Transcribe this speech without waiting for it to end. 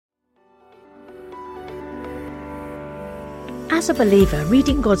As a believer,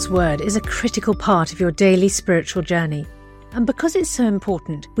 reading God's Word is a critical part of your daily spiritual journey. And because it's so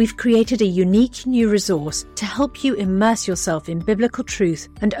important, we've created a unique new resource to help you immerse yourself in biblical truth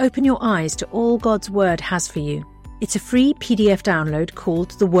and open your eyes to all God's Word has for you. It's a free PDF download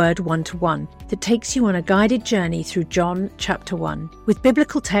called The Word 1-to-1 that takes you on a guided journey through John chapter 1. With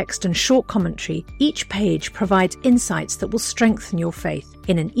biblical text and short commentary, each page provides insights that will strengthen your faith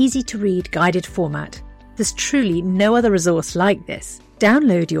in an easy-to-read guided format. There's truly no other resource like this.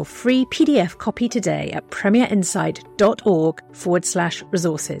 Download your free PDF copy today at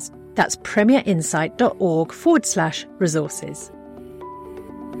premierinsight.org/resources. That's premierinsight.org/resources.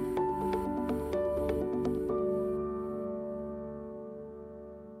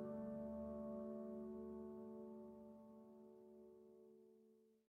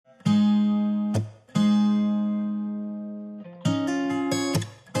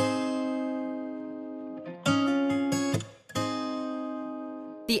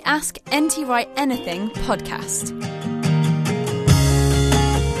 The Ask NT Wright Anything podcast.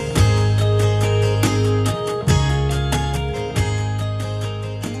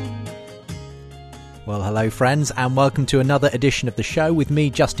 Well, hello friends, and welcome to another edition of the show with me,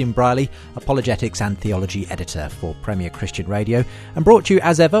 Justin Briley, Apologetics and Theology Editor for Premier Christian Radio, and brought to you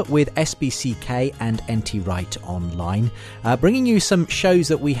as ever with SBCK and NT Wright Online, bringing you some shows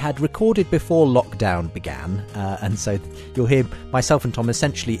that we had recorded before lockdown began, and so you'll hear myself and Tom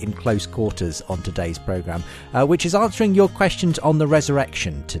essentially in close quarters on today's programme, which is answering your questions on the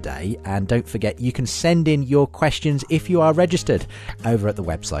resurrection today. And don't forget, you can send in your questions if you are registered over at the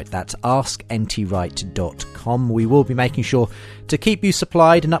website. That's askntwright.com. We will be making sure to keep you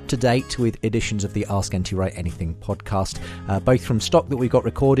supplied and up to date with editions of the Ask NT Wright Anything podcast, both from stock that we've got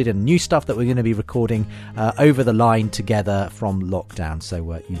recorded and new stuff that we're going to be recording over the line together from lockdown, so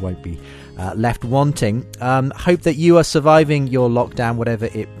you won't be left wanting. Hope that you are surviving your lockdown, whatever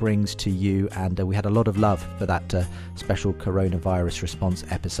it brings to you, and we had a lot of love for that special coronavirus response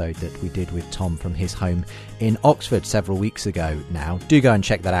episode that we did with Tom from his home in Oxford several weeks ago now. Do go and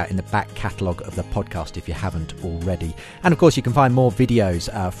check that out in the back catalogue of the podcast if you haven't already. And of course you can find more videos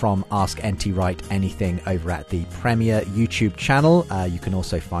from Ask NT Wright Anything over at the Premier YouTube channel. You can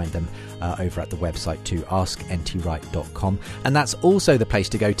also find them over at the website too, askntwright.com, and that's also the place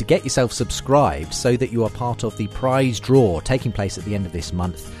to go to get yourself subscribed so that you are part of the prize draw taking place at the end of this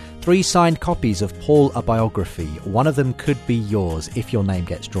month. 3 signed copies of Paul, a biography. One of them could be yours if your name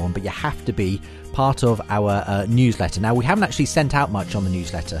gets drawn, but you have to be part of our newsletter. Now, we haven't actually sent out much on the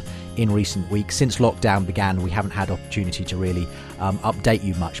newsletter in recent weeks. Since lockdown began, we haven't had opportunity to really update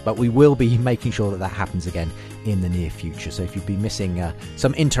you much, but we will be making sure that that happens again in the near future. So if you've been missing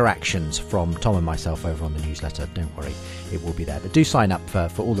some interactions from Tom and myself over on the newsletter, don't worry, it will be there. But do sign up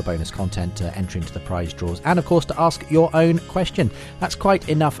for all the bonus content, enter into the prize draws, and of course to ask your own question. That's quite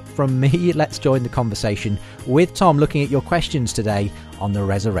enough from me. Let's join the conversation with Tom, looking at your questions today on the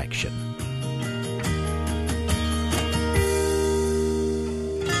resurrection.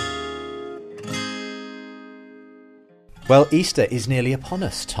 Well, Easter is nearly upon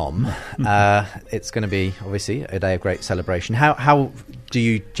us, Tom. It's going to be, obviously, a day of great celebration. How do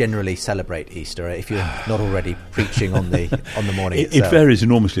you generally celebrate Easter, if you're not already preaching on the morning itself? It varies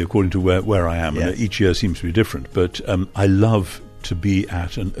enormously according to where I am, yes. And each year seems to be different. But I love to be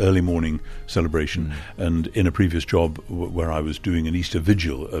at an early morning celebration. And in a previous job where I was doing an Easter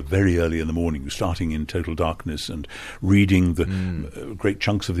vigil very early in the morning, starting in total darkness and reading the great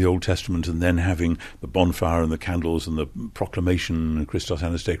chunks of the Old Testament, and then having the bonfire and the candles and the proclamation, Christos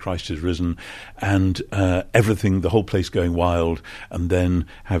Anastai, Christ is risen, and everything, the whole place going wild, and then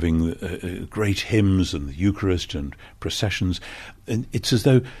having great hymns and the Eucharist and processions. And it's as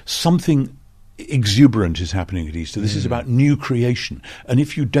though something exuberant is happening at Easter. This is about new creation, and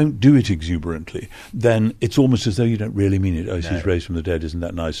if you don't do it exuberantly, then it's almost as though you don't really mean it. Oh, he's raised from the dead, isn't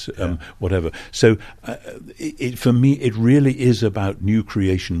that nice? Whatever. So for me, it really is about new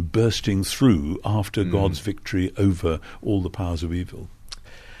creation bursting through after God's victory over all the powers of evil.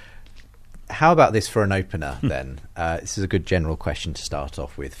 How about this for an opener then? This is a good general question to start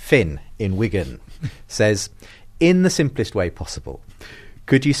off with. Finn in Wigan says, in the simplest way possible,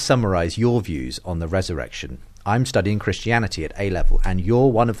 could you summarise your views on the resurrection? I'm studying Christianity at A-level, and you're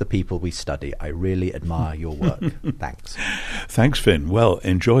one of the people we study. I really admire your work. Thanks. Thanks, Finn. Well,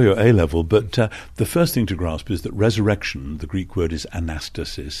 enjoy your A-level, but the first thing to grasp is that resurrection, the Greek word is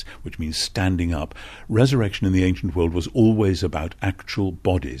anastasis, which means standing up. Resurrection in the ancient world was always about actual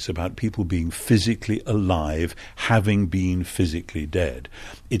bodies, about people being physically alive, having been physically dead.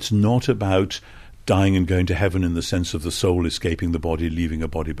 It's not about dying and going to heaven in the sense of the soul escaping the body, leaving a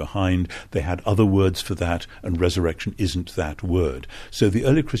body behind. They had other words for that, and resurrection isn't that word. So the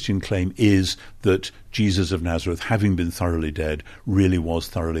early Christian claim is that Jesus of Nazareth, having been thoroughly dead, really was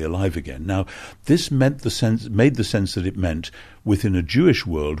thoroughly alive again. Now, this made the sense that it meant within a Jewish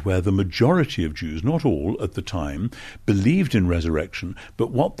world where the majority of Jews, not all at the time, believed in resurrection,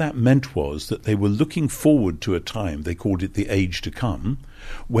 but what that meant was that they were looking forward to a time, they called it the age to come,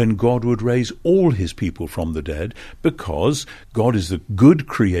 when God would raise all his people from the dead, because God is the good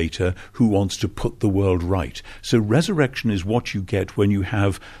creator who wants to put the world right. So resurrection is what you get when you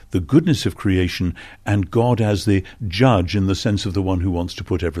have the goodness of creation and God as the judge in the sense of the one who wants to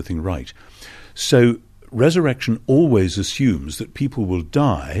put everything right. So resurrection always assumes that people will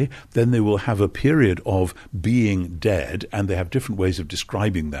die, then they will have a period of being dead, and they have different ways of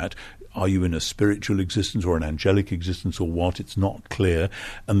describing that. Are you in a spiritual existence or an angelic existence or what? It's not clear.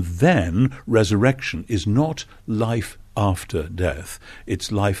 And then resurrection is not life after death.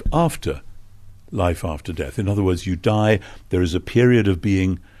 It's life after death. In other words, you die, there is a period of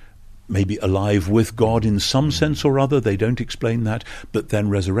being maybe alive with God in some sense or other. They don't explain that. But then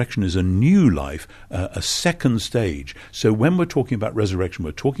resurrection is a new life, a second stage. So when we're talking about resurrection,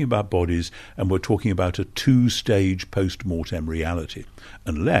 we're talking about bodies, and we're talking about a two-stage post-mortem reality.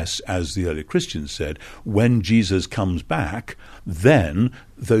 Unless, as the early Christians said, when Jesus comes back, then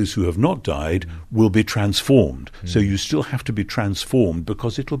those who have not died will be transformed. So you still have to be transformed,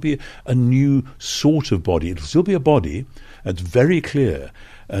 because it'll be a new sort of body. It'll still be a body. It's very clear.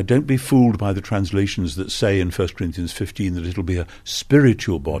 Don't be fooled by the translations that say in 1 Corinthians 15 that it'll be a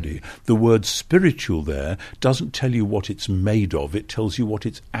spiritual body. The word spiritual there doesn't tell you what it's made of. It tells you what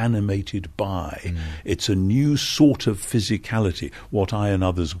it's animated by. It's a new sort of physicality, what I and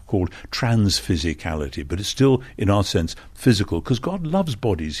others have called transphysicality, but it's still, in our sense, physical, because God loves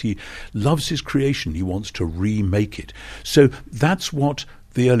bodies. He loves his creation. He wants to remake it. So that's what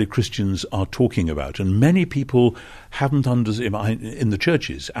the early Christians are talking about, and many people haven't in the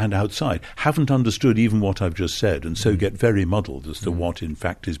churches and outside haven't understood even what I've just said, and so get very muddled as to what in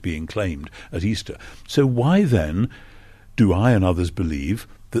fact is being claimed at Easter. So why then do I and others believe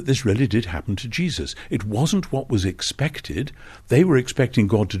that this really did happen to Jesus? It wasn't what was expected. They were expecting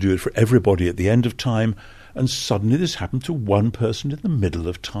God to do it for everybody at the end of time, and suddenly this happened to one person in the middle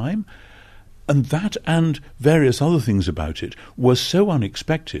of time. And that and various other things about it were so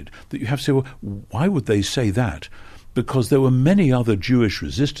unexpected that you have to say, well, why would they say that? Because there were many other Jewish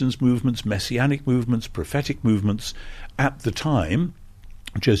resistance movements, messianic movements, prophetic movements at the time.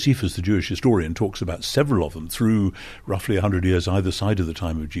 Josephus, the Jewish historian, talks about several of them through roughly 100 years either side of the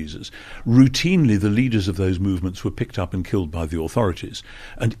time of Jesus. Routinely, the leaders of those movements were picked up and killed by the authorities.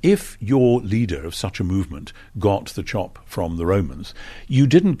 And if your leader of such a movement got the chop from the Romans, you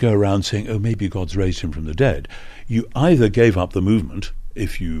didn't go around saying, oh, maybe God's raised him from the dead. You either gave up the movement,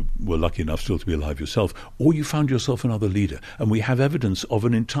 if you were lucky enough still to be alive yourself, or you found yourself another leader. And we have evidence of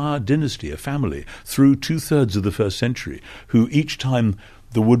an entire dynasty, a family, through 2/3 of the first century, who each time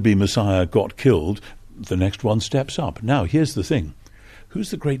the would-be Messiah got killed, the next one steps up. Now, here's the thing. Who's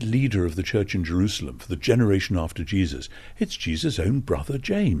the great leader of the church in Jerusalem for the generation after Jesus? It's Jesus' own brother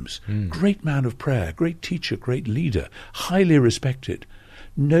James. Great man of prayer, great teacher, great leader, highly respected.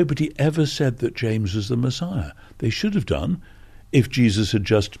 Nobody ever said that James was the Messiah. They should have done. If Jesus had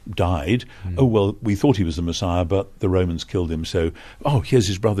just died, oh, well, we thought he was the Messiah, but the Romans killed him, so, here's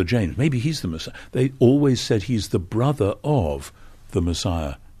his brother James. Maybe he's the Messiah. They always said he's the brother of the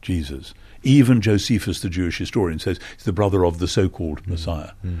Messiah, Jesus. Even Josephus, the Jewish historian, says he's the brother of the so-called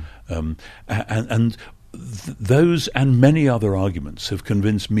Messiah. Those and many other arguments have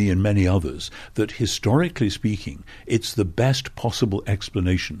convinced me and many others that, historically speaking, it's the best possible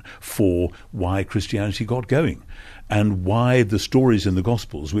explanation for why Christianity got going, and why the stories in the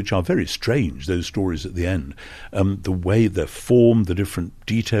Gospels, which are very strange, those stories at the end, the way they're formed, the different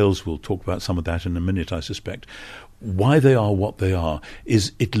details, we'll talk about some of that in a minute, I suspect, why they are what they are,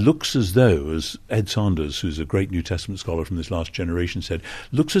 is it looks as though, as Ed Sanders, who's a great New Testament scholar from this last generation, said,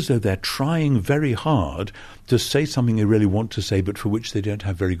 looks as though they're trying very hard to say something they really want to say, but for which they don't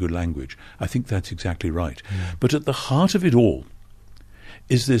have very good language. I think that's exactly right. But at the heart of it all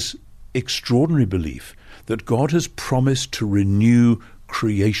is this extraordinary belief that God has promised to renew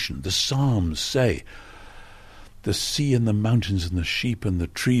creation. The Psalms say, the sea and the mountains and the sheep and the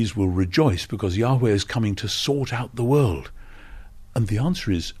trees will rejoice because Yahweh is coming to sort out the world. And the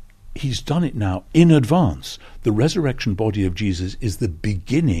answer is, he's done it now in advance. The resurrection body of Jesus is the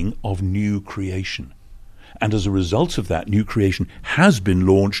beginning of new creation. And as a result of that, new creation has been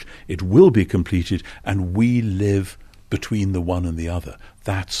launched, it will be completed, and we live between the one and the other.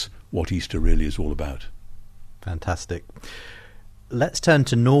 That's what Easter really is all about. Fantastic. Let's turn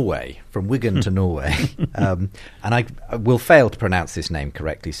to Norway, from Wigan to Norway. And I will fail to pronounce this name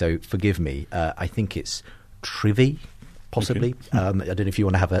correctly, so forgive me. I think it's Trivi, possibly. Okay. I don't know if you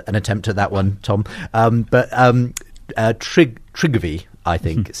want to have an attempt at that one, Tom. But Trygve, I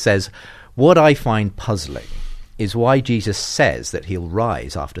think, says, "What I find puzzling is why Jesus says that he'll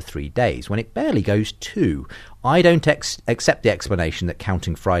rise after 3 days when it barely goes 2. I don't accept the explanation that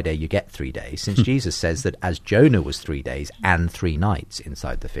counting Friday you get 3 days, since Jesus says that as Jonah was 3 days and 3 nights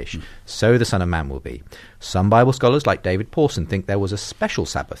inside the fish, so the Son of Man will be. Some Bible scholars, like David Pawson, think there was a special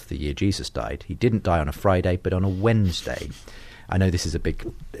Sabbath the year Jesus died. He didn't die on a Friday, but on a Wednesday." I know this is a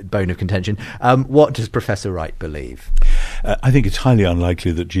big bone of contention. What does Professor Wright believe? I think it's highly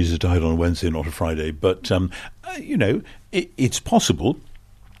unlikely that Jesus died on a Wednesday, not a Friday. But, it's possible.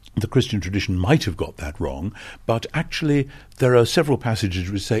 The Christian tradition might have got that wrong, but actually there are several passages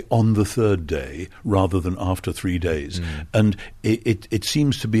which say on the 3rd day rather than after 3 days. And it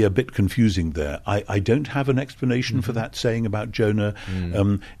seems to be a bit confusing there. I don't have an explanation for that saying about Jonah,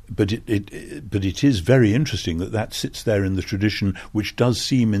 but it is very interesting that sits there in the tradition, which does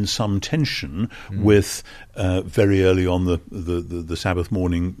seem in some tension with very early on the Sabbath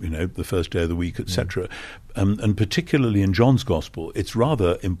morning, the first day of the week, etc. And particularly in John's Gospel, it's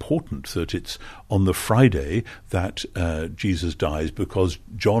rather important that it's on the Friday that Jesus dies, because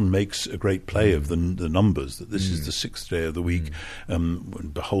John makes a great play of the numbers, that this is the 6th day of the week,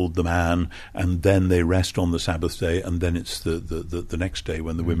 behold the man, and then they rest on the Sabbath day, and then it's the next day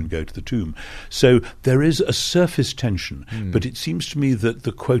when the women go to the tomb. So there is a surface tension, but it seems to me that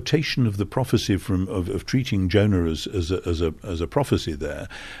the quotation of the prophecy of treating Jonah as a prophecy there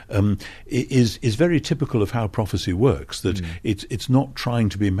is very typical of how prophecy works, that it's not trying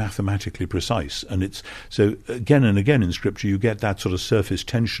to be mathematically precise, and it's so again and again in Scripture you get that sort of surface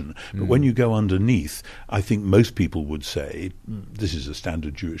tension, but when you go underneath, I think most people would say this is a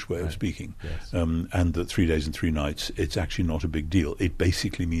standard Jewish way of speaking, and that 3 days and 3 nights, it's actually not a big deal. It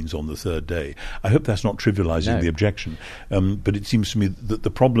basically means on the 3rd day. I hope that's not trivializing the objection, but it seems to me that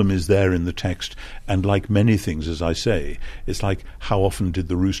the problem is there in the text, and like many things, as I say, it's like how often did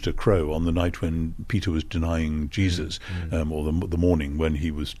the rooster crow on the night when Peter was denying Jesus, or the morning when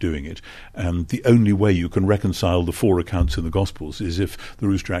he was doing it. And the only way you can reconcile the 4 accounts in the Gospels is if the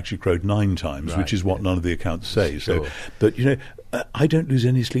rooster actually crowed 9 times, which is what none of the accounts say. Sure. So, but I don't lose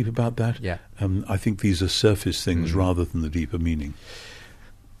any sleep about that. I think these are surface things rather than the deeper meaning.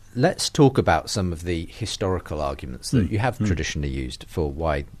 Let's talk about some of the historical arguments that you have traditionally used for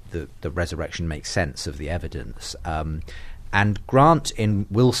why the resurrection makes sense of the evidence. And Grant in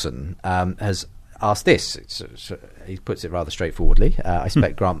Wilson has asked this. He puts it rather straightforwardly. I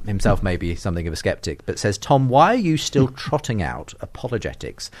suspect Grant himself may be something of a skeptic, but says, "Tom, why are you still trotting out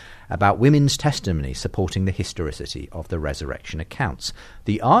apologetics about women's testimony supporting the historicity of the resurrection accounts?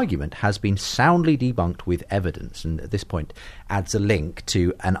 The argument has been soundly debunked with evidence," and at this point adds a link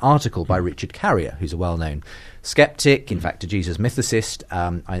to an article by Richard Carrier, who's a well-known skeptic, in fact a Jesus mythicist.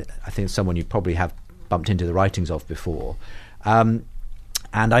 I think someone you probably have bumped into the writings of before.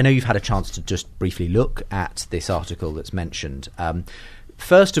 And I know you've had a chance to just briefly look at this article that's mentioned.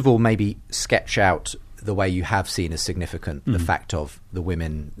 First of all, maybe sketch out the way you have seen as significant the fact of the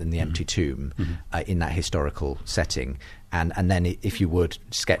women in the empty tomb in that historical setting. And then, if you would,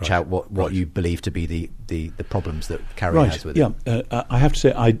 sketch out what you believe to be the problems that Carrier has with it. I have to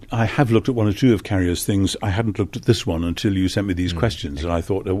say, I have looked at one or two of Carrier's things. I hadn't looked at this one until you sent me these questions, and I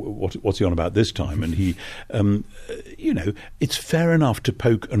thought, what's he on about this time? And he, it's fair enough to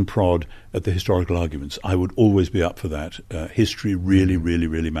poke and prod at the historical arguments. I would always be up for that. History really, really,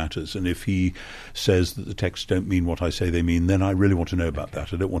 really matters. And if he says that the texts don't mean what I say they mean, then I really want to know about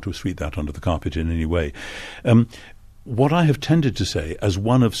that. I don't want to sweep that under the carpet in any way. What I have tended to say, as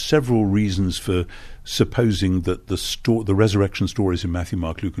one of several reasons for supposing that the resurrection stories in Matthew,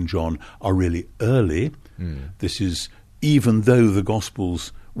 Mark, Luke and John are really early, this is even though the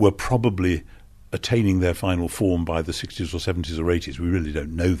Gospels were probably attaining their final form by the 60s or 70s or 80s, we really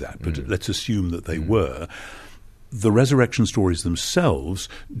don't know that, but let's assume that they were. The resurrection stories themselves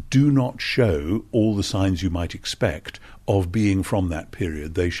do not show all the signs you might expect of being from that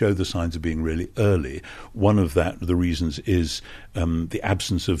period. They show the signs of being really early. One of the reasons is the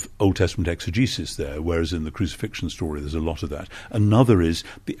absence of Old Testament exegesis there, whereas in the crucifixion story there's a lot of that. Another is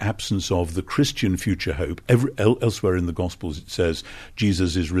the absence of the Christian future hope. Elsewhere in the Gospels it says,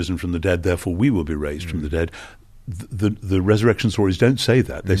 Jesus is risen from the dead, therefore we will be raised from the dead. The resurrection stories don't say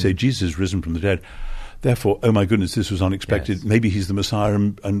that. They say Jesus is risen from the dead. Therefore, oh my goodness, this was unexpected. Yes. Maybe he's the Messiah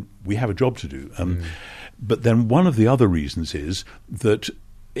and we have a job to do. But then one of the other reasons is that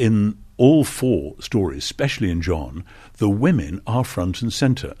in all four stories, especially in John, the women are front and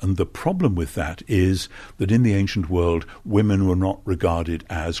center. And the problem with that is that in the ancient world, women were not regarded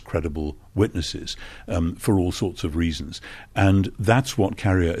as credible witnesses for all sorts of reasons. And that's what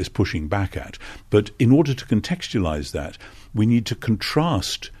Carrier is pushing back at. But in order to contextualize that, we need to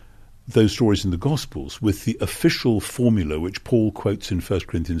contrast those stories in the Gospels with the official formula which Paul quotes in 1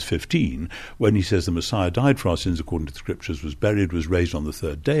 Corinthians 15 when he says the Messiah died for our sins according to the Scriptures, was buried, was raised on the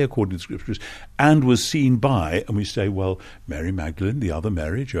third day according to the Scriptures, and was seen by, and we say, well, Mary Magdalene, the other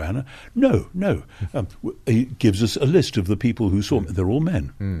Mary, Joanna. No. He gives us a list of the people who saw him. They're all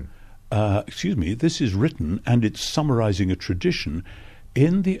men. This is written, and it's summarizing a tradition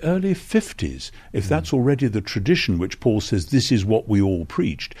in the early 50s. If that's already the tradition which Paul says this is what we all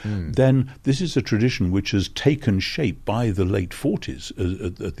preached, then this is a tradition which has taken shape by the late 40s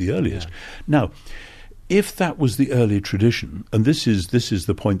at the earliest. Yeah. Now, if that was the early tradition, and this is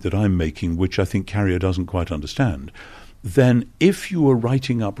the point that I'm making, which I think Carrier doesn't quite understand, then if you were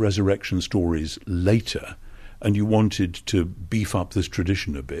writing up resurrection stories later and you wanted to beef up this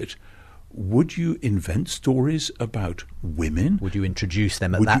tradition a bit, would you invent stories about women? Would you introduce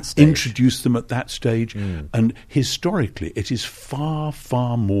them at that stage? Would you introduce them at that stage? And historically, it is far,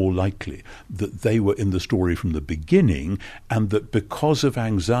 far more likely that they were in the story from the beginning, and that because of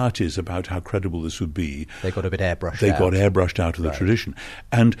anxieties about how credible this would be, they got a bit airbrushed They got airbrushed out of the tradition.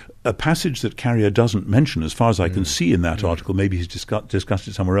 And a passage that Carrier doesn't mention, as far as I can see in that article, maybe he's discussed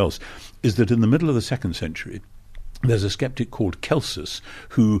it somewhere else, is that in the middle of the 2nd century, there's a skeptic called Celsus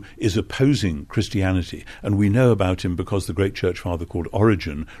who is opposing Christianity, and we know about him because the great church father called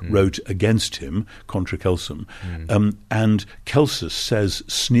Origen wrote against him, Contra Celsum, and Celsus says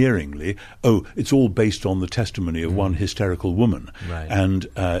sneeringly, it's all based on the testimony of one hysterical woman. Right. And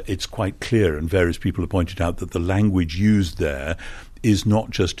it's quite clear, and various people have pointed out, that the language used there is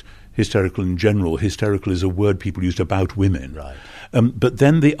not just hysterical in general. Hysterical is a word people used about women. Right. But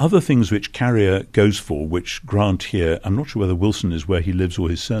then the other things which Carrier goes for, which Grant here, I'm not sure whether Wilson is where he lives or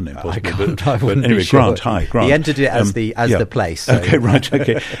his surname, possibly. But anyway, sure. Grant. He entered it as the place. So. Okay, right,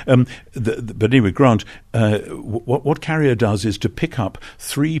 okay. But anyway, Grant, what Carrier does is to pick up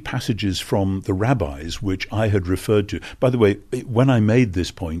 3 passages from the rabbis, which I had referred to. By the way, when I made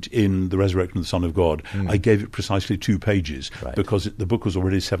this point in The Resurrection of the Son of God, I gave it precisely 2 pages, because the book was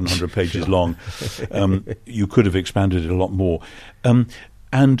already 700 pages long. You could have expanded it a lot more.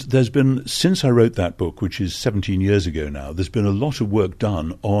 And there's been, since I wrote that book, which is 17 years ago now, there's been a lot of work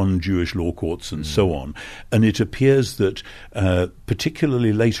done on Jewish law courts and so on. And it appears that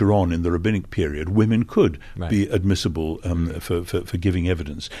particularly later on in the rabbinic period, women could be admissible for giving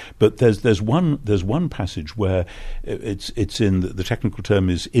evidence. But there's one passage where it's in, the technical term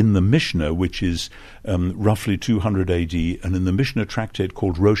is in the Mishnah, which is roughly 200 AD, and in the Mishnah tractate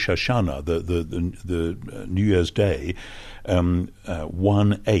called Rosh Hashanah, the New Year's Day,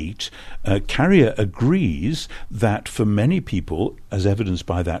 1:8, Carrier agrees that for many people, as evidenced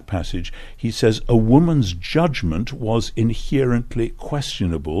by that passage, he says a woman's judgment was inherently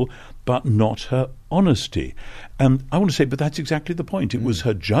questionable, but not her honesty. And I want to say, but that's exactly the point. It was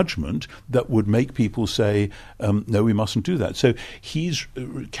her judgment that would make people say, no, we mustn't do that. So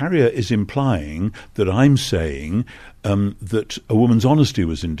Carrier is implying that I'm saying that a woman's honesty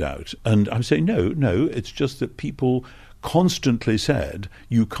was in doubt. And I'm saying, no, it's just that people constantly said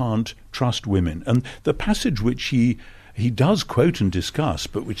you can't trust women. And the passage which he does quote and discuss,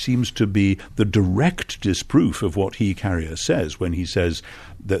 but which seems to be the direct disproof of what Carrier says when he says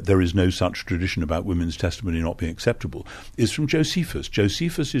that there is no such tradition about women's testimony not being acceptable, is from Josephus.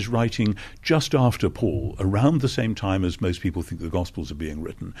 Josephus is writing just after Paul, around the same time as most people think the Gospels are being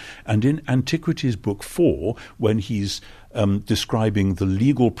written. And in Antiquities Book 4, when he's describing the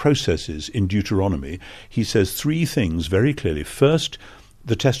legal processes in Deuteronomy, he says 3 things very clearly. First,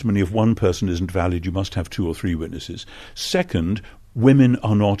 the testimony of one person isn't valid. You must have 2 or 3 witnesses. Second, women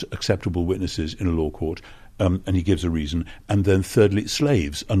are not acceptable witnesses in a law court. And he gives a reason. And then thirdly,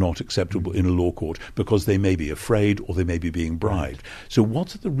 slaves are not acceptable in a law court because they may be afraid or they may be being bribed. So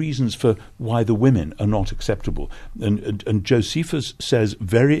what are the reasons for why the women are not acceptable? And Josephus says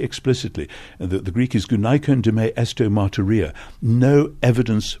very explicitly, the Greek is gunaikon deme esto martyria, no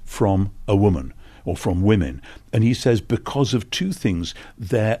evidence from a woman or from women. And he says because of 2 things,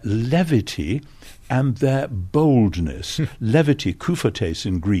 their levity and their boldness. Levity, kuphates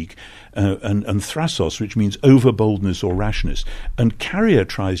in Greek, and thrasos, which means over-boldness or rashness. And Carrier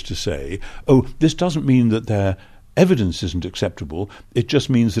tries to say, this doesn't mean that they're evidence isn't acceptable. It just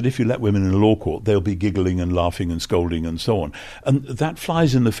means that if you let women in a law court, they'll be giggling and laughing and scolding and so on. And that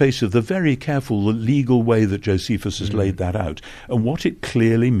flies in the face of the very careful legal way that Josephus has laid that out. And what it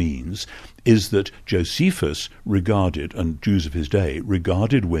clearly means is that Josephus regarded, and Jews of his day,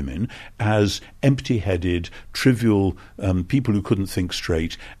 regarded women as empty-headed, trivial people who couldn't think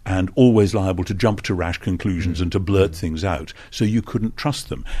straight and always liable to jump to rash conclusions and to blurt things out, so you couldn't trust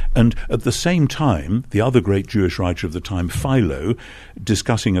them. And at the same time, the other great Jewish writer of the time, Philo,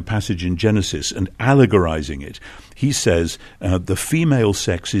 discussing a passage in Genesis and allegorizing it, he says, the female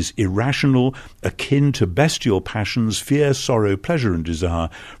sex is irrational, akin to bestial passions, fear, sorrow, pleasure, and desire,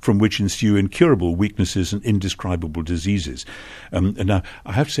 from which ensue incurable weaknesses and indescribable diseases. And now,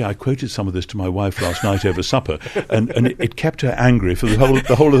 I have to say, I quoted some of this to my wife last night over supper, and it kept her angry for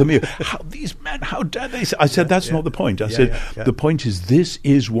the whole of the meal. These men, how dare they say? I said, that's not the point. I said, the point is, this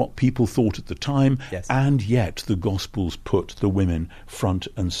is what people thought at the time, and yet the Gospels put the women front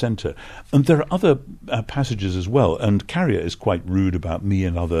and centre. And there are other passages as well, and Carrier is quite rude about me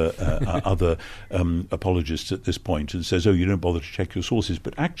and other apologists at this point, and says, you don't bother to check your sources.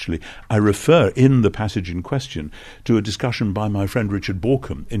 But actually, I refer in the passage in question to a discussion by my friend Richard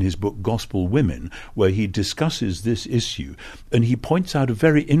Borkham in his book Gospel Women, where he discusses this issue, and he points out a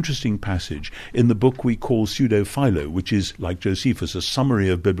very interesting passage in the book we call Pseudo-Philo, which is, like Josephus, a summary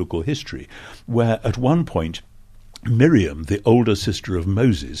of biblical history, where at one point Miriam, the older sister of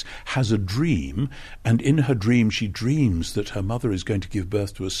Moses, has a dream, and in her dream she dreams that her mother is going to give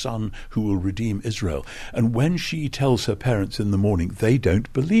birth to a son who will redeem Israel. And when she tells her parents in the morning, they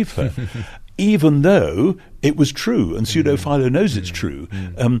don't believe her. Even though it was true, and Pseudo-Philo knows it's true.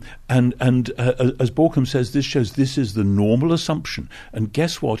 And as Borkham says, this shows this is the normal assumption. And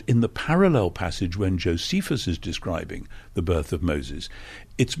guess what? In the parallel passage when Josephus is describing the birth of Moses,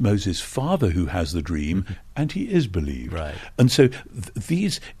 it's Moses' father who has the dream, and he is believed. Right. And so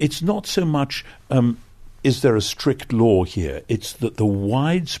it's not so much is there a strict law here, it's that the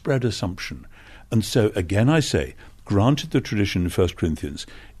widespread assumption. And so, again, I say, granted the tradition in 1 Corinthians,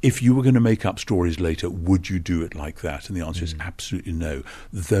 if you were going to make up stories later, would you do it like that? And the answer is absolutely no.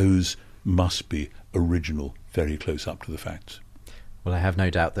 Those must be original, very close up to the facts. Well, I have no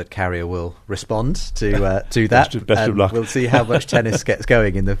doubt that Carrier will respond to that. Best of luck. We'll see how much tennis gets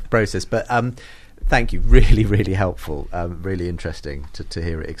going in the process. But thank you. Really, really helpful. Really interesting to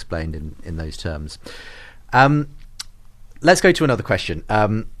hear it explained in those terms. Let's go to another question.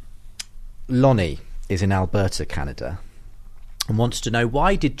 Lonnie is in Alberta, Canada, and wants to know,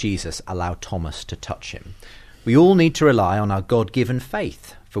 why did Jesus allow Thomas to touch him? We all need to rely on our God-given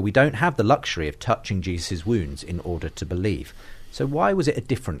faith, for we don't have the luxury of touching Jesus' wounds in order to believe. So why was it a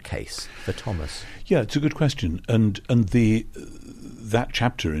different case for Thomas? Yeah, it's a good question. And that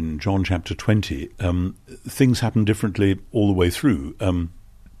chapter in John chapter 20, things happen differently all the way through.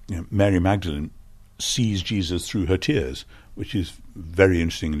 Mary Magdalene sees Jesus through her tears, which is very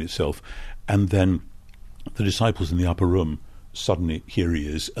interesting in itself. And then the disciples in the upper room, suddenly here he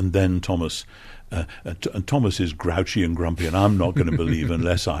is, and then Thomas. And Thomas is grouchy and grumpy, and I'm not going to believe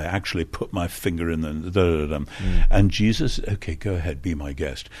unless I actually put my finger in the... And Jesus, okay, go ahead, be my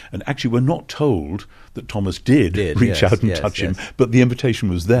guest. And actually, we're not told that Thomas did reach out and touch him, but the invitation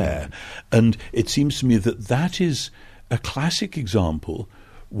was there. And it seems to me that is a classic example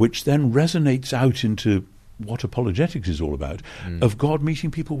which then resonates out into what apologetics is all about, of God meeting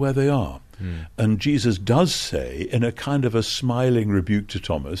people where they are. And Jesus does say, in a kind of a smiling rebuke to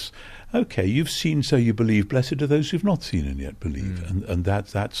Thomas, okay, you've seen, so you believe, blessed are those who've not seen and yet believe. And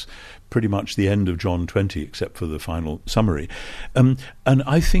that's pretty much the end of John 20, except for the final summary. And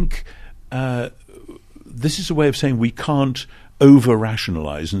I think this is a way of saying we can't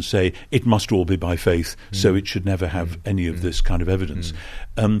over-rationalize and say it must all be by faith, so it should never have any of this kind of evidence.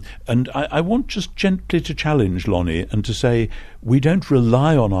 And I want just gently to challenge Lonnie and to say we don't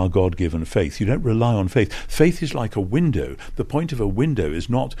rely on our God-given faith. You don't rely on faith. Faith is like a window. The point of a window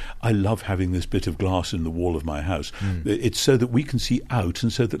is not, I love having this bit of glass in the wall of my house. It's so that we can see out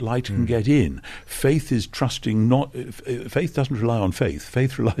and so that light can get in. Faith is trusting faith doesn't rely on faith.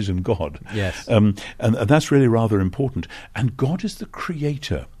 Faith relies on God. Yes. And that's really rather important. And God is the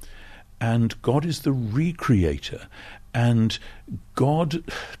creator, and God is the recreator, and God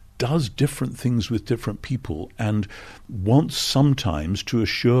does different things with different people and wants sometimes to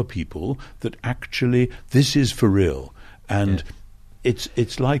assure people that actually this is for real. And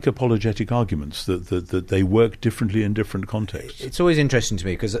it's like apologetic arguments that they work differently in different contexts. It's always interesting to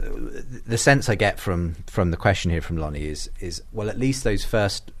me because the sense I get from the question here from Lonnie is well, at least those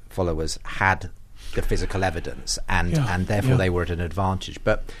first followers had the physical evidence, and therefore they were at an advantage.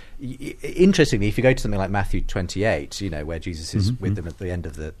 But interestingly, if you go to something like Matthew 28, where Jesus is with them at the end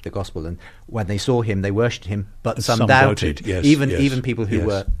of the gospel, and when they saw him, they worshipped him, but some doubted. Even people who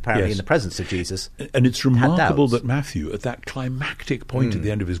were apparently in the presence of Jesus. And it's remarkable that Matthew, at that climactic point at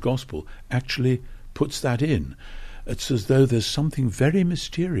the end of his gospel, actually puts that in. It's as though there's something very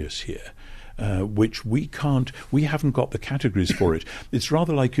mysterious here, which we haven't got the categories for it. It's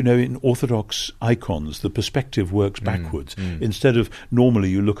rather like, in Orthodox icons, the perspective works backwards. Instead of normally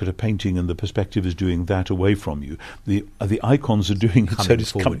you look at a painting and the perspective is doing that away from you, the icons are doing it so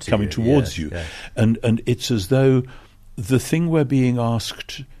it's coming towards you. Yes. And it's as though the thing we're being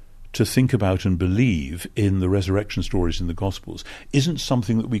asked to think about and believe in the resurrection stories in the Gospels isn't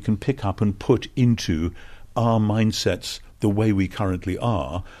something that we can pick up and put into our mindsets the way we currently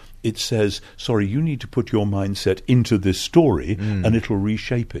are. It says, sorry, you need to put your mindset into this story and it'll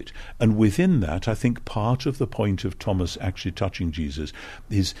reshape it. And within that, I think part of the point of Thomas actually touching Jesus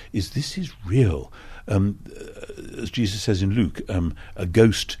is this is real. As Jesus says in Luke, a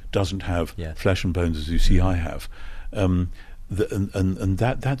ghost doesn't have flesh and bones as you see I have.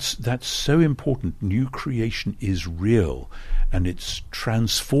 That's so important. New creation is real, and it's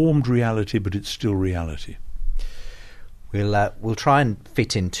transformed reality, but it's still reality. We'll try and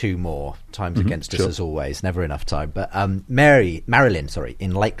fit in two more. Time's against us as always, never enough time. But Marilyn,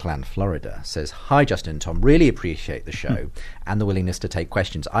 in Lakeland, Florida, says, "Hi, Justin and Tom. Really appreciate the show and the willingness to take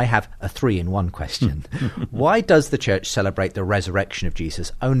questions. I have a 3-in-1 question. Why does the church celebrate the resurrection of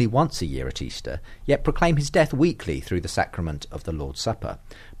Jesus only once a year at Easter, yet proclaim his death weekly through the sacrament of the Lord's Supper?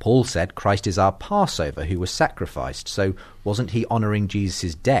 Paul said Christ is our Passover who was sacrificed, so wasn't he honouring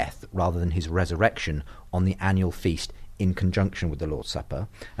Jesus' death rather than his resurrection on the annual feast in conjunction with the Lord's Supper?"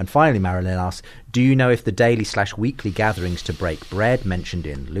 And finally, Marilyn asks, "Do you know if the daily/weekly gatherings to break bread mentioned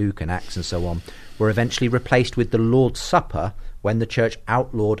in Luke and Acts and so on were eventually replaced with the Lord's Supper when the church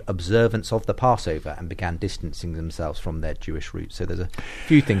outlawed observance of the Passover and began distancing themselves from their Jewish roots?" So there's a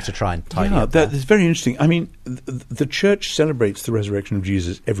few things to try and tidy up. That's very interesting. I mean, the church celebrates the resurrection of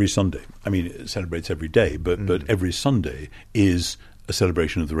Jesus every Sunday. I mean, it celebrates every day, but every Sunday is a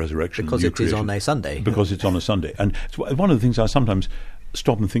celebration of the resurrection. Because it is on a Sunday. Because it's on a Sunday. And it's one of the things I sometimes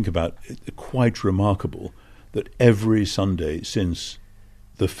stop and think about, quite remarkable, that every Sunday since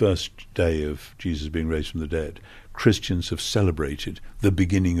the first day of Jesus being raised from the dead, Christians have celebrated the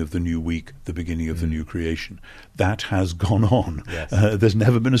beginning of the new week, the beginning of the new creation. That has gone on. Yes. There's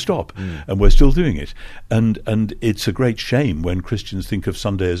never been a stop, and we're still doing it. And it's a great shame when Christians think of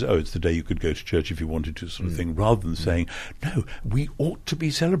Sunday as, it's the day you could go to church if you wanted to, sort of thing, rather than saying, no, we ought to be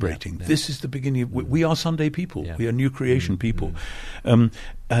celebrating. Yeah. This is the beginning of, we are Sunday people. Yeah. We are new creation people. And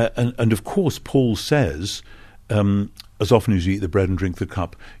of course, Paul says, as often as you eat the bread and drink the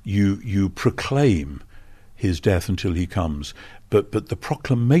cup, you proclaim his death until he comes. But the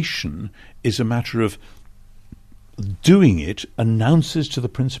proclamation is a matter of doing it announces to the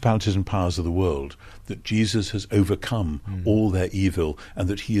principalities and powers of the world that Jesus has overcome all their evil and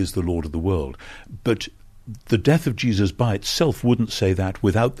that he is the Lord of the world. But the death of Jesus by itself wouldn't say that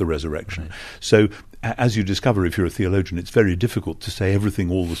without the resurrection. Right. So as you discover, if you're a theologian, it's very difficult to say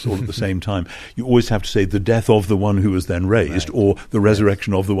everything all at the same time. You always have to say the death of the one who was then raised, or the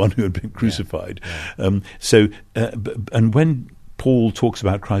resurrection of the one who had been crucified. Yeah. And when Paul talks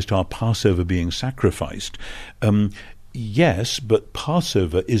about Christ our Passover being sacrificed, yes, but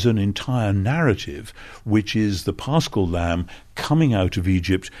Passover is an entire narrative, which is the Paschal Lamb coming out of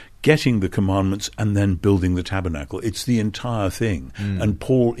Egypt, getting the commandments, and then building the tabernacle. It's the entire thing. And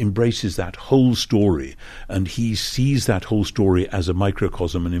Paul embraces that whole story, and he sees that whole story as a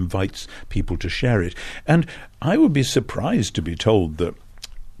microcosm and invites people to share it. And I would be surprised to be told that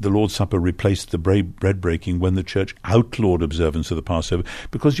the Lord's Supper replaced the bread breaking when the church outlawed observance of the Passover,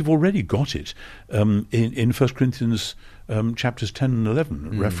 because you've already got it in 1 Corinthians chapters 10 and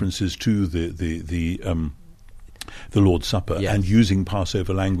 11, references to the Lord's Supper, and using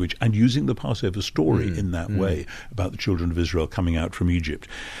Passover language and using the Passover story in that way about the children of Israel coming out from Egypt.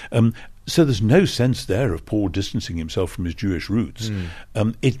 So there's no sense there of Paul distancing himself from his Jewish roots.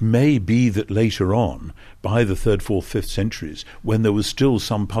 It may be that later on, by the 3rd, 4th, 5th centuries, when there was still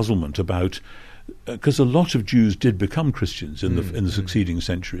some puzzlement about, because a lot of Jews did become Christians in the succeeding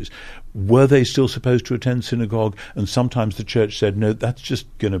centuries, were they still supposed to attend synagogue? And sometimes the church said, no, that's just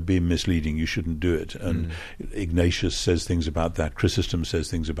going to be misleading, you shouldn't do it. And Ignatius says things about that, Chrysostom says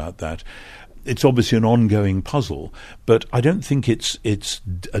things about that. It's obviously an ongoing puzzle, but I don't think it's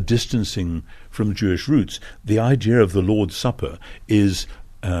a distancing from Jewish roots. The idea of the Lord's Supper is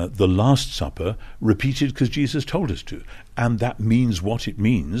the Last Supper repeated because Jesus told us to. And that means what it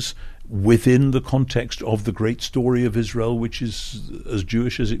means within the context of the great story of Israel, which is as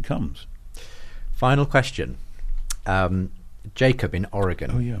Jewish as it comes. Final question. Jacob in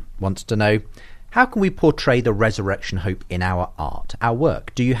Oregon wants to know, how can we portray the resurrection hope in our art, our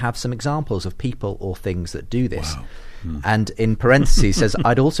work? Do you have some examples of people or things that do this? Wow. And in parentheses says,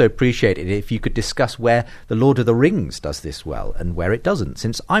 I'd also appreciate it if you could discuss where The Lord of the Rings does this well and where it doesn't,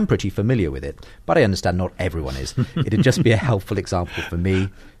 since I'm pretty familiar with it, but I understand not everyone is. It'd just be a helpful example for me.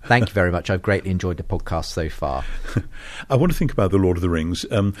 Thank you very much. I've greatly enjoyed the podcast so far. I want to think about The Lord of the Rings.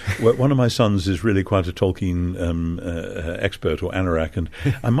 One of my sons is really quite a Tolkien expert, or anorak, and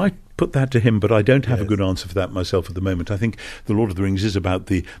I might put that to him, but I don't have a good answer for that myself at the moment. I think The Lord of the Rings is about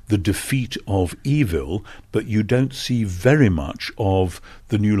the defeat of evil, but you don't see very much of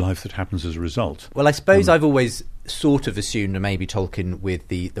the new life that happens as a result. Well, I suppose I've always sort of assumed maybe Tolkien with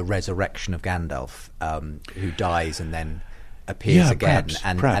the resurrection of Gandalf, who dies and then appears again, perhaps,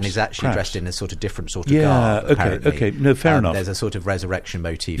 and is actually dressed in a sort of different sort of garb. Okay, no, fair enough. There's a sort of resurrection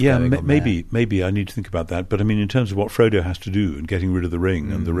motif going on there. Maybe I need to think about that. But I mean, in terms of what Frodo has to do and getting rid of the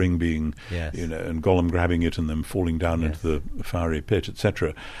ring, and the ring being, and Gollum grabbing it and then falling down into the fiery pit,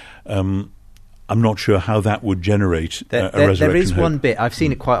 etc. I'm not sure how that would generate a resurrection. There is hope. one bit, I've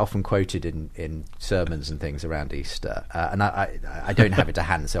seen it quite often quoted in sermons and things around Easter, and I don't have it to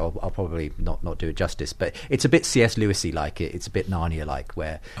hand, so I'll probably not do it justice, but it's a bit C.S. Lewis-y like it. It's a bit Narnia-like,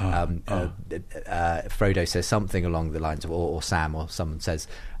 where Frodo says something along the lines of, or Sam or someone says,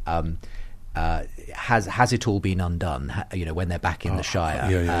 has it all been undone? When they're back in the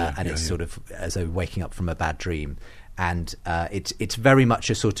Shire, and it's sort of as though waking up from a bad dream, and it's very much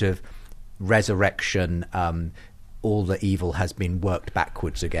a sort of resurrection. All the evil has been worked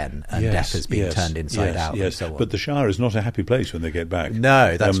backwards again, and death has been turned inside out, and so on. But the Shire is not a happy place when they get back.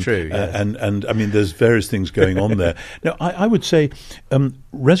 No, that's true. Yes. And I mean, there's various things going on there. Now, I would say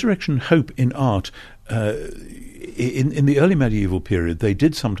resurrection hope in art. In the early medieval period, they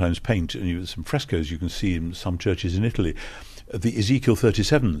did sometimes paint, and some frescoes you can see in some churches in Italy, the Ezekiel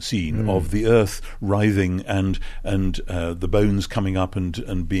 37 scene of the earth writhing and the bones coming up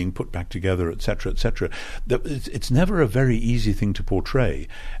and being put back together, etc., etc. It's never a very easy thing to portray.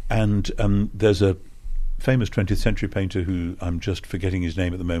 And there's a famous 20th century painter who I'm just forgetting his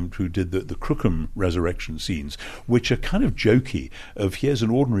name at the moment, who did the Crookham resurrection scenes, which are kind of jokey, of here's an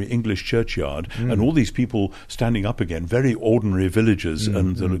ordinary English churchyard and all these people standing up again, very ordinary villagers,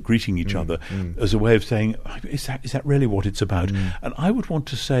 and greeting each other as a way of saying, is that really what it's about? And I would want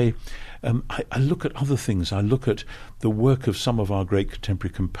to say, I look at other things. I look at the work of some of our great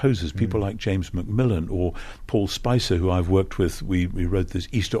contemporary composers, people like James Macmillan or Paul Spicer, who I've worked with. We wrote this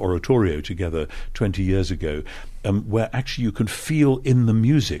Easter oratorio together 20 years ago, where actually you can feel in the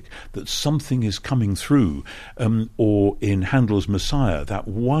music that something is coming through. Or in Handel's Messiah, that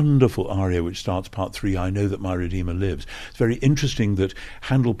wonderful aria which starts part 3, I Know That My Redeemer Lives. It's very interesting that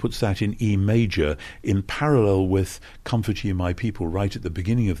Handel puts that in E major in parallel with Comfort Ye My People right at the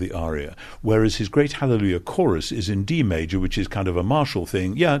beginning of the aria, whereas his great Hallelujah chorus is in D major, which is kind of a martial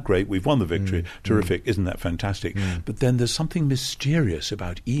thing. Yeah, great, we've won the victory. Terrific, isn't that fantastic? But then there's something mysterious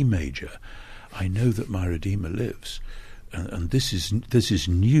about E major. I know that my Redeemer lives, and this is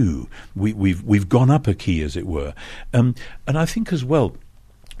new. We've gone up a key, as it were, and I think as well.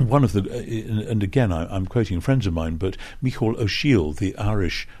 One of the, and again I'm quoting friends of mine, but Micheál O'Sheil, the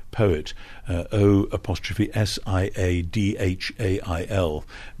Irish poet, O''Siadhail,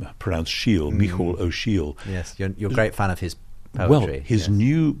 pronounced Shiel, Micheál O'Sheil. Yes, you're a great fan of his poetry. Well, his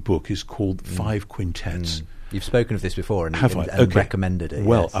new book is called Five Quintets. You've spoken of this before and recommended it.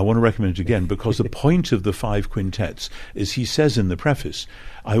 Well, I want to recommend it again because the point of the Five Quintets is, he says in the preface,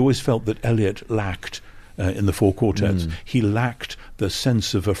 I always felt that Eliot lacked, in the four quartets, he lacked the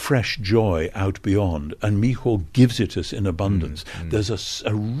sense of a fresh joy out beyond, and Micheál gives it us in abundance. There's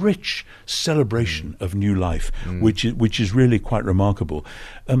a rich celebration of new life, which is really quite remarkable.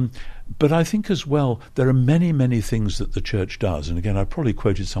 But I think as well, there are many, many things that the church does, and again, I've probably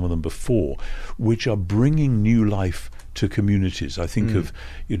quoted some of them before, which are bringing new life to communities. I think of,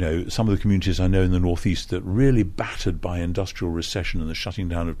 some of the communities I know in the Northeast that really battered by industrial recession and the shutting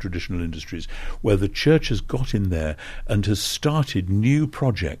down of traditional industries, where the church has got in there and has started new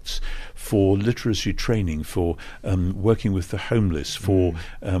projects for literacy training, for working with the homeless, for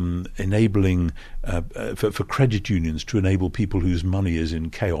enabling for credit unions to enable people whose money is in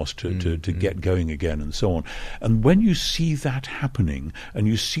chaos to get going again, and so on. And when you see that happening and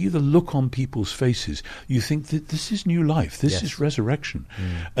you see the look on people's faces, you think that this is new life, this is resurrection.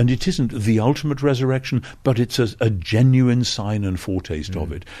 And it isn't the ultimate resurrection, but it's a genuine sign and foretaste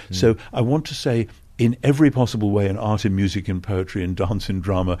of it. So I want to say, in every possible way, in art, in music, in poetry, in dance, in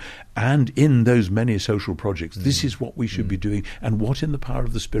drama, and in those many social projects, this is what we should be doing, and what in the power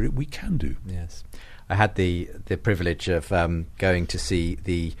of the Spirit we can do. Yes. I had the privilege of going to see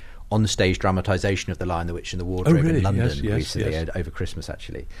the on-stage dramatisation of The Lion, the Witch and the Wardrobe in London recently, over Christmas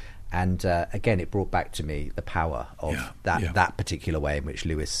actually. And again, it brought back to me the power of that particular way in which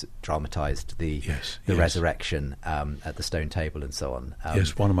Lewis dramatised the resurrection at the stone table and so on.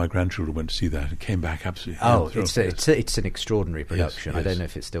 Yes, one of my grandchildren went to see that and came back absolutely. It's an extraordinary production. I don't know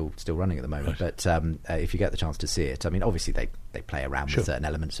if it's still running at the moment, but if you get the chance to see it, I mean, obviously they play around with certain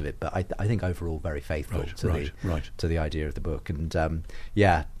elements of it, but I think overall very faithful to the idea of the book. And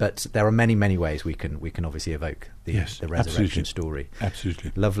but there are many ways we can obviously evoke the resurrection story.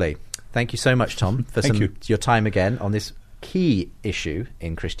 Absolutely. Lovely. Thank you so much, Tom, for your time again on this key issue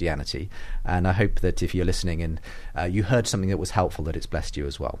in Christianity. And I hope that if you're listening and you heard something that was helpful, that it's blessed you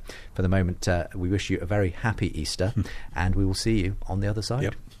as well. For the moment, we wish you a very happy Easter, and we will see you on the other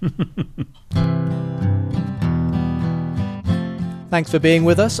side. Thanks for being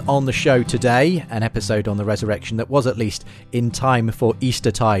with us on the show today, an episode on the resurrection that was at least in time for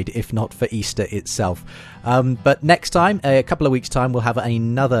Eastertide, if not for Easter itself. But next time, a couple of weeks' time, we'll have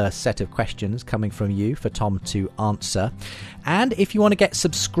another set of questions coming from you for Tom to answer. And if you want to get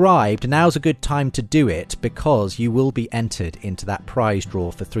subscribed, now's a good time to do it, because you will be entered into that prize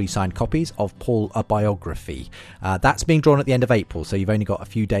draw for 3 signed copies of Paul, a Biography. That's being drawn at the end of April, so you've only got a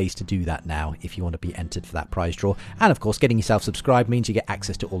few days to do that now if you want to be entered for that prize draw. And of course, getting yourself subscribed means you get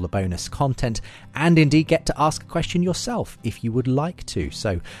access to all the bonus content, and indeed get to ask a question yourself if you would like to.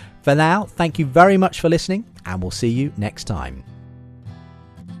 So for now, thank you very much for listening, and we'll see you next time.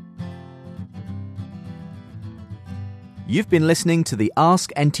 You've been listening to the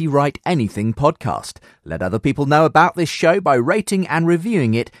Ask N.T. Wright Anything podcast. Let other people know about this show by rating and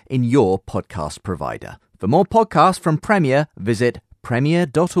reviewing it in your podcast provider. For more podcasts from Premier, visit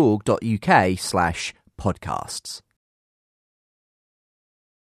premier.org.uk/podcasts.